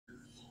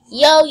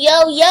Yo,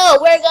 yo, yo,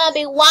 we're gonna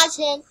be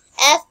watching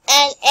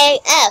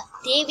FNAF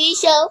TV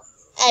show,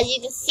 as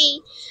you can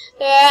see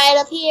right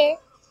up here.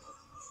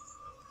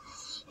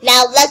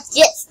 Now let's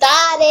get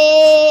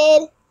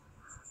started.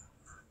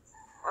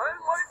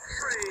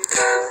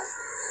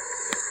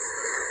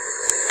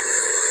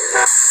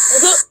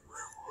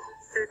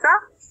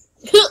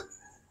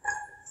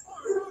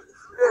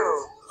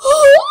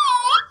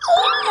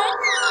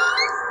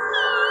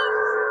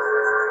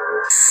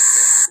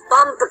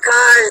 Bumper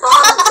cars,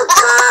 bumper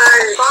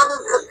cars,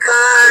 bumper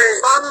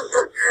cars,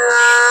 bumper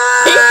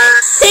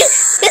cars.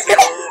 You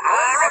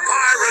are a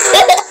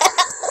pirate.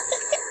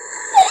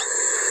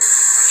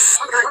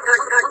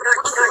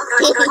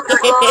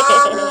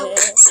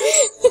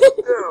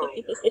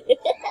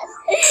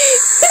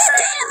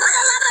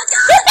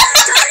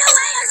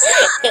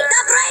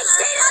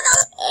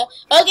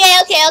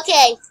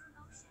 Okay.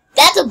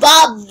 That's a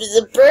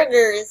Bob's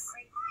Burgers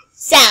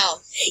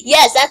sound.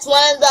 Yes, that's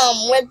one of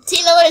them. When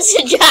Tina learns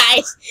to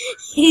drive,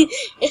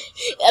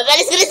 I bet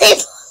it's gonna say.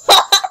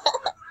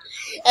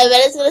 I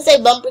bet it's gonna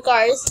say bumper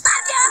cars.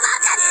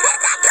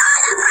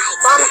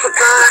 Bumper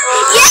cars.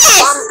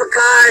 Yes! Bumper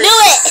cars. Knew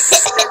it!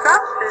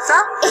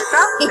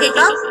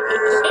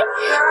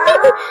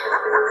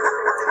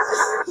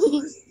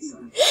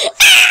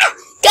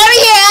 Cover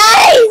your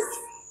eyes!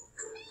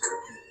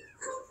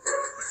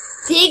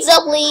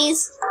 Pizza,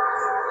 please.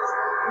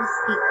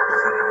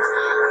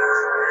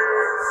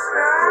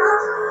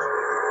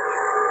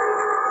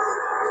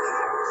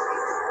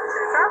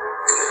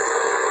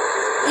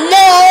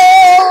 No!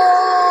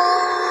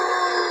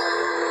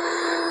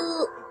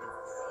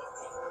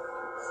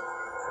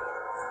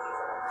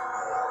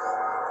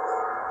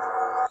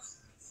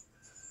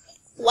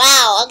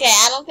 Wow, okay,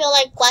 I don't feel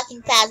like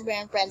watching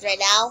Fazbear and Friends right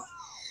now.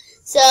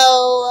 So,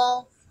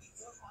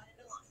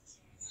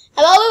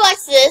 how about we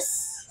watch this,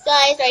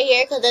 guys, right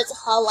here, because it's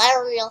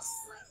hilarious.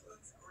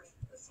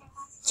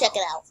 Check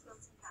it out.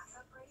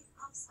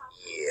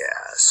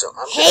 Yeah, so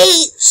I'm Hey!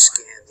 gonna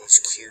scan these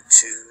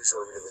Q2s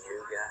over to the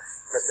new guy.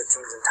 That's the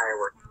team's entire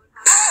work.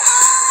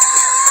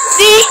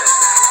 See?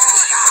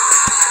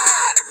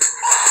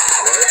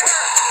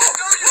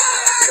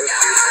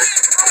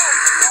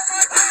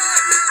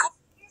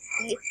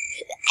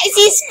 I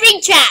see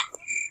Springtrap.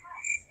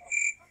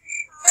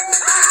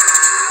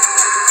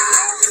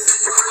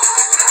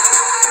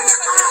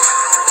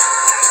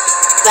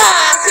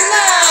 Come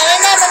on,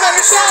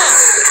 another shot.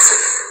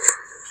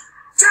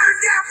 Turn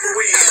down the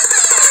wheel.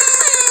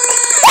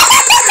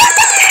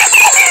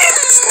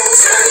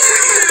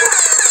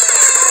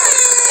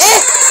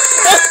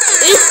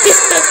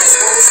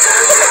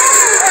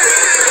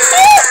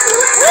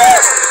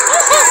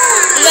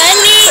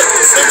 Money,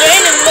 is there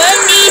any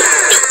money?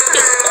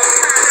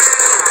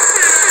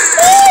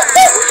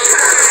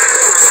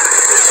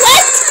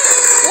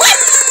 What?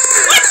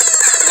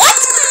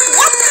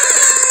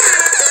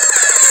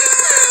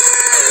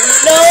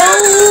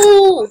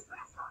 No!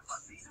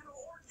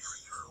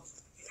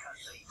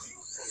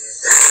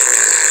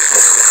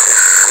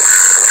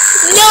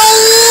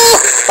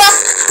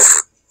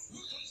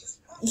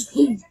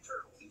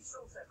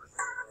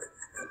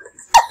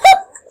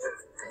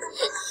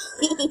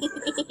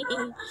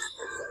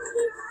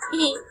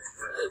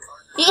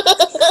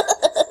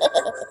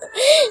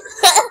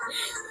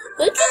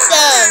 Look at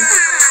them.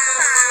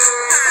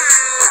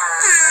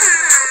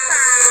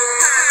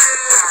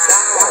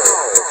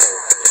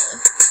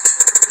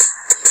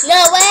 No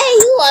way,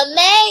 you a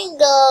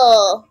mango.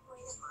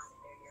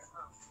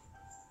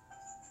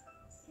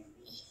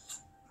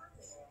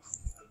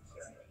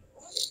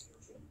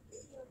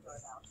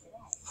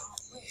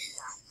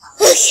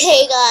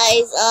 Okay,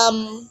 guys,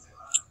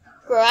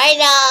 for right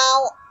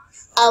now,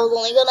 I was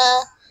only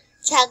gonna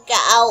check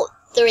out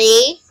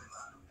 3.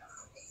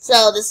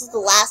 So, this is the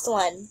last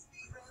one.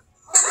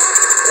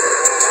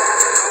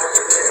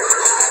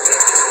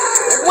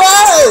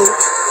 Whoa!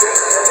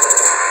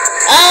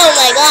 Oh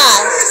my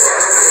gosh.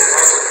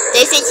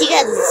 They say she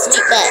has a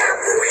sweet butt.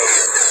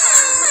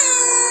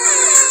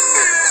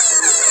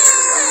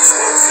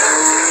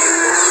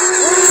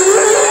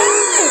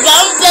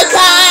 Bumper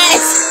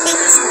cars!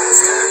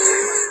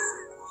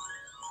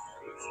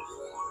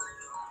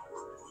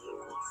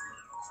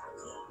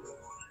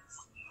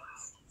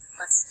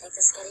 Let's take the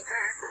skitty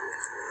path.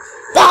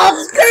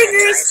 Bob's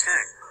Burgers!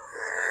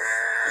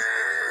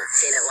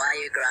 Tina, why are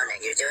you groaning?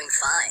 You're doing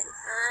fine.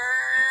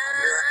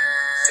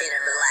 Tina,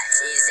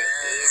 relax. Easy.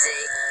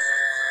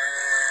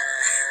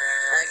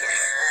 Okay.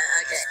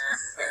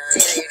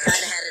 Tina, you're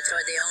kind of headed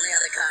toward the only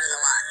other car in the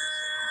lot.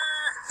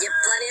 You have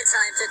plenty of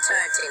time to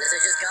turn, Tina, so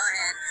just go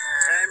ahead.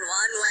 Turn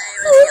one way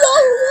or the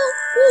other.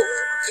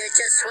 You're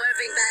just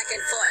swerving back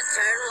and forth.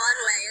 Turn one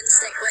way and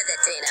stick with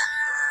it, Tina.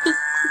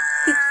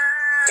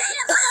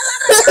 Tina, for the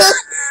love of God!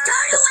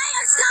 Turn away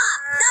or stop!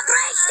 The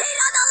brakes,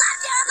 Tina, on the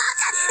left, you're about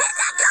to hit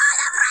the car!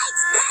 The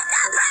brakes! Hit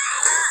the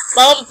brakes!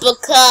 Bumper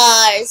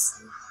cars.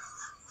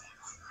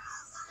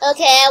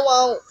 Okay, I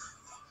won't.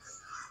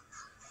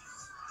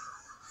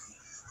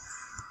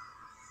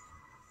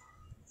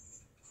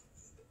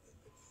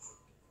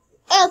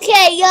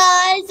 Okay,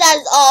 guys, that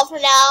is all for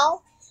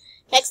now.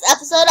 Next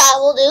episode, I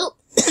will do.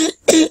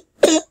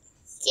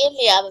 Excuse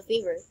me, I have a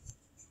fever.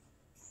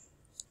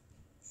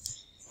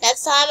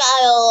 Next time,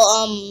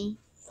 I'll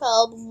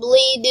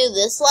probably do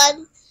this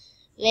one,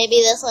 maybe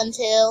this one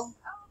too,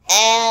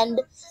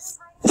 and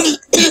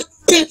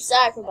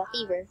sorry for my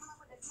fever.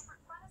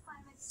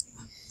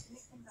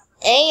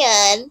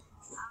 And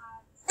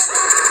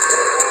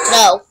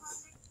no.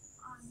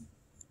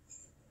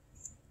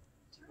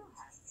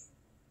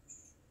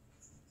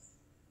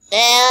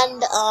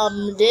 And,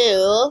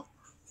 do...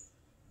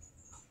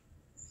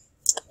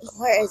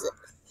 Where is it?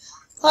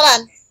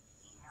 Hold on.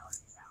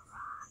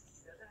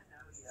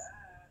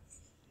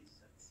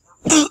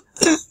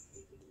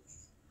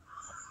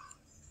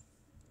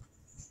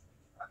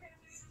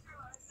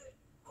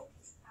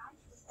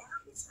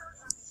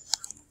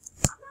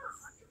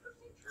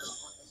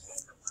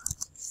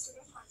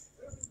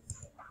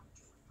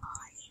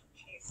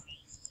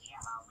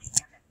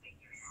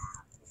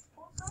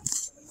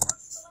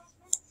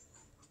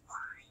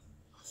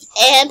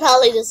 And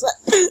probably this one.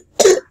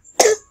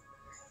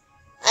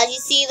 As you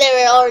see, they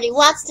were already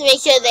watched to make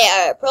sure they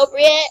are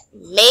appropriate.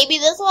 Maybe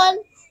this one.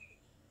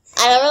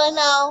 I don't really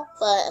know,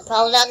 but I'm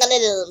probably not gonna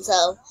do them,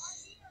 so.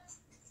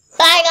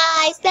 Bye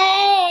guys,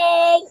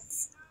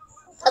 thanks!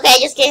 Okay, I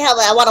just can't help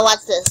it, I wanna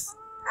watch this.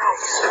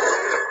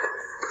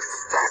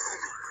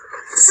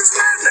 This is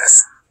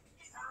madness!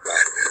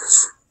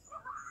 Madness.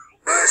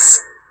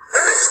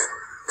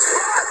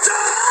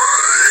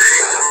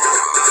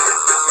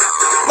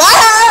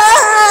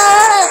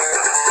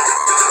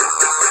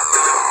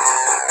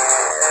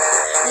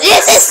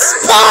 This is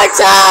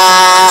Sparta!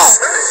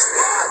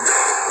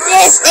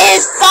 This is Sparta! This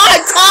is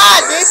Sparta!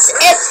 This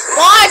is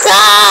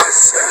Sparta!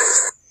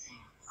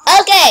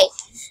 Okay.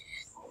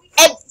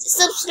 And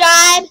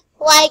subscribe,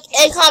 like,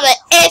 and comment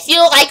if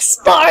you like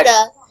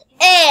Sparta.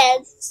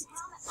 And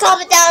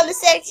comment down in the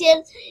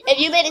section if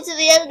you made it to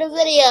the end of the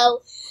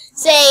video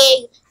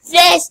saying,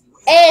 this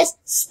is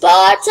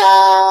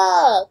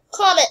Sparta!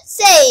 Comment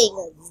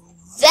saying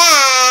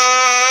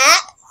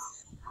that.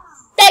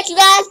 Thank you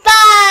guys, bye!